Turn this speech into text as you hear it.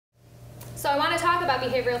So I want to talk about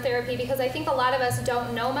behavioral therapy because I think a lot of us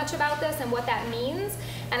don't know much about this and what that means.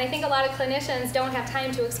 And I think a lot of clinicians don't have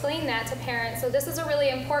time to explain that to parents. So this is a really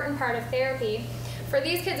important part of therapy. For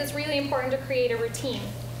these kids, it's really important to create a routine.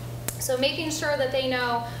 So making sure that they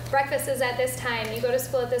know breakfast is at this time, you go to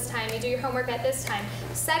school at this time, you do your homework at this time.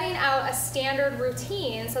 Setting out a standard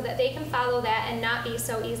routine so that they can follow that and not be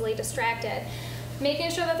so easily distracted. Making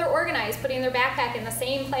sure that they're organized, putting their backpack in the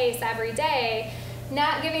same place every day.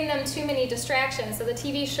 Not giving them too many distractions, so the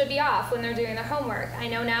TV should be off when they're doing their homework. I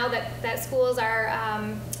know now that schools are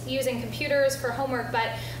using computers for homework,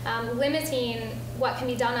 but limiting what can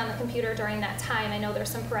be done on the computer during that time. I know there's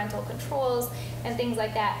some parental controls and things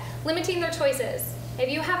like that. Limiting their choices. If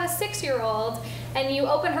you have a 6-year-old and you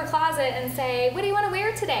open her closet and say, what do you want to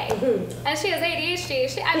wear today? And she has ADHD,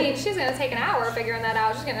 she's going to take an hour figuring that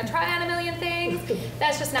out. She's going to try on a million things.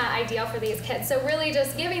 That's just not ideal for these kids. So really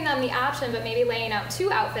just giving them the option, but maybe laying out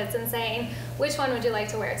 2 outfits and saying, which one would you like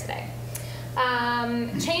to wear today?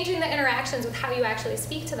 Changing the interactions with how you actually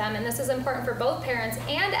speak to them, and this is important for both parents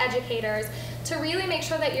and educators, to really make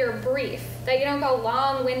sure that you're brief, that you don't go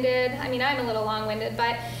long-winded. I mean, I'm a little long-winded,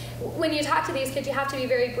 but when you talk to these kids, you have to be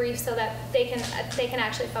very brief so that they can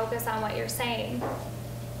actually focus on what you're saying.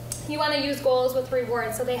 You want to use goals with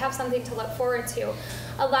rewards so they have something to look forward to.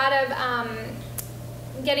 A lot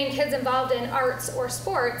of getting kids involved in arts or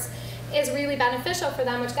sports is really beneficial for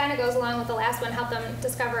them, which kind of goes along with the last one, help them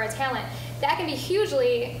discover a talent. That can be a huge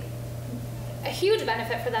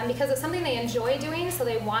benefit for them because it's something they enjoy doing, so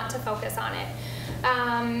they want to focus on it.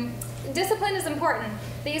 Discipline is important.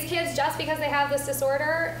 These kids, just because they have this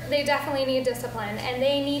disorder, they definitely need discipline, and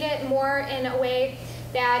they need it more in a way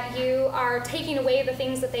that you are taking away the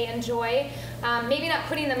things that they enjoy, maybe not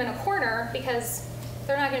putting them in a corner because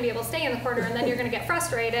they're not going to be able to stay in the corner, and then you're going to get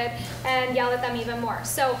frustrated and yell at them even more.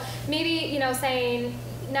 So maybe, saying,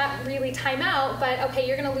 not really time out, but okay,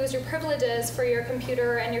 you're going to lose your privileges for your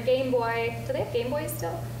computer and your Game Boy. Do they have Game Boys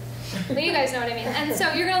still? But you guys know what I mean. And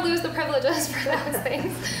so you're going to lose the privileges for those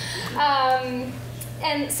things.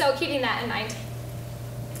 And so keeping that in mind.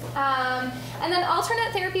 And then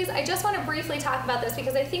alternate therapies, I just want to briefly talk about this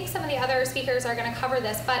because I think some of the other speakers are going to cover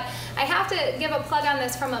this, but I have to give a plug on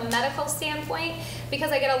this from a medical standpoint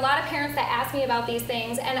because I get a lot of parents that ask me about these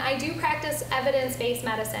things, and I do practice evidence-based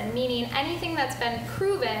medicine, meaning anything that's been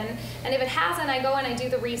proven, and if it hasn't, I go and I do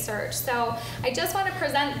the research. So I just want to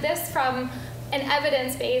present this from an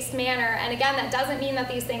evidence-based manner, and again, that doesn't mean that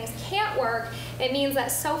these things can't work. It means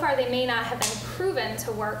that so far they may not have been proven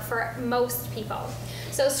to work for most people.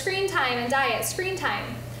 So screen time and diet. Screen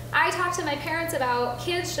time. I talk to my parents about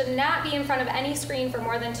kids should not be in front of any screen for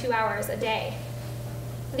more than 2 hours a day.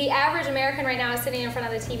 The average American right now is sitting in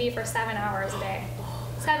front of the TV for 7 hours a day.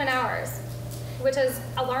 7 hours, which is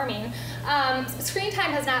alarming. Screen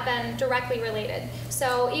time has not been directly related.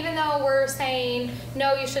 So even though we're saying,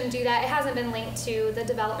 no, you shouldn't do that, it hasn't been linked to the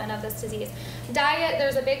development of this disease. Diet,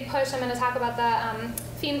 there's a big push. I'm going to talk about the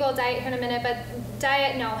Fiend Goal diet here in a minute, but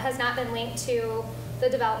diet, no, has not been linked to the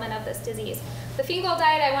development of this disease. The Fiend Goal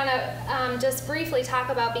diet I want to just briefly talk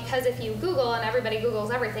about because if you Google, and everybody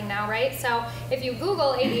Googles everything now, right? So if you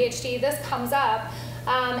Google ADHD, this comes up.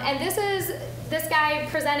 And this guy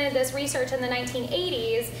presented this research in the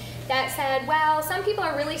 1980s that said, well, some people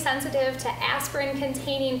are really sensitive to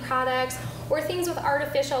aspirin-containing products or things with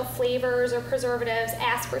artificial flavors or preservatives.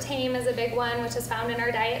 Aspartame is a big one, which is found in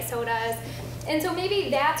our diet sodas. And so maybe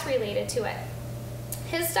that's related to it.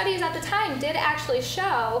 His studies at the time did actually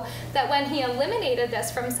show that when he eliminated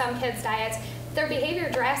this from some kids' diets, their behavior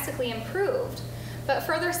drastically improved. But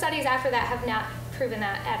further studies after that have not proven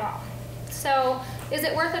that at all. So is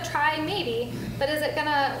it worth a try? Maybe. But is it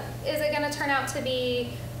gonna turn out to be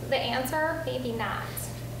the answer? Maybe not.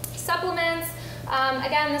 Supplements.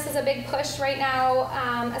 Again, this is a big push right now.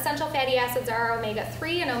 Essential fatty acids are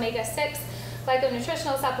omega-3 and omega-6.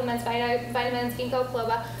 Glyconutritional supplements, vitamins, ginkgo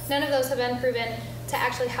biloba, none of those have been proven to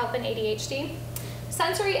actually help in ADHD.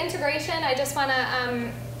 Sensory integration, I just want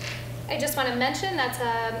to mention that's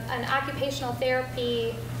an occupational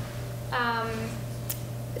therapy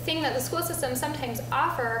thing that the school systems sometimes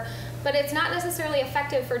offer, but it's not necessarily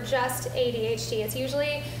effective for just ADHD. It's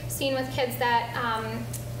usually seen with kids that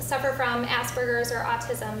suffer from Asperger's or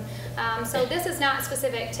autism. So this is not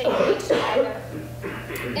specific to ADHD either.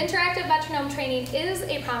 Interactive metronome training is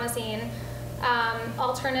a promising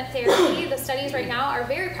alternate therapy. The studies right now are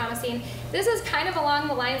very promising. This is kind of along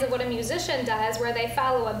the lines of what a musician does, where they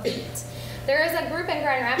follow a beat. there is a group in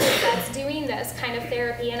Grand Rapids that's doing this kind of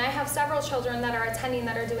therapy, and I have several children that are attending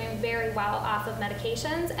that are doing very well off of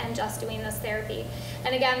medications and just doing this therapy.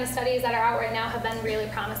 And again, the studies that are out right now have been really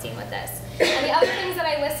promising with this. And the other things that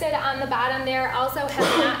I listed on the bottom there also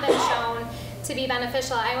have not been shown to be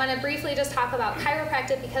beneficial. I want to briefly just talk about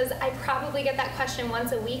chiropractic because I probably get that question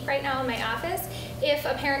once a week right now in my office. If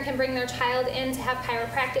a parent can bring their child in to have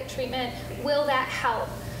chiropractic treatment, will that help?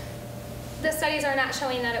 The studies are not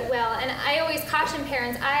showing that it will, and I always caution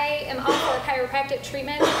parents, I am all for chiropractic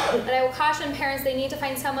treatment, but I will caution parents they need to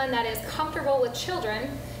find someone that is comfortable with children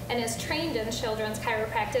and is trained in children's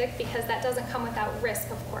chiropractic, because that doesn't come without risk,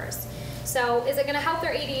 of course. So is it going to help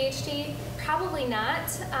their ADHD? Probably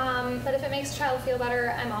not, but if it makes a child feel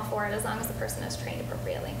better, I'm all for it, as long as the person is trained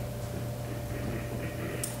appropriately.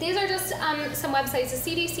 These are just some websites. The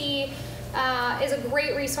CDC is a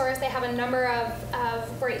great resource. They have a number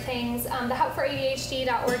of great things. The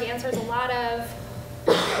helpforadhd.org answers a lot of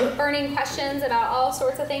burning questions about all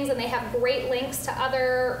sorts of things, and they have great links to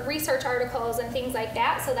other research articles and things like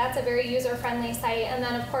that, so that's a very user-friendly site. And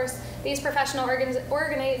then, of course, these professional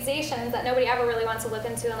organizations that nobody ever really wants to look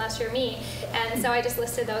into unless you're me, and so I just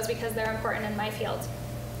listed those because they're important in my field.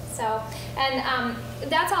 So, and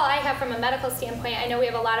that's all I have from a medical standpoint. I know we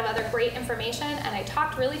have a lot of other great information, and I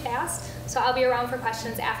talked really fast, so I'll be around for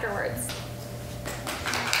questions afterwards.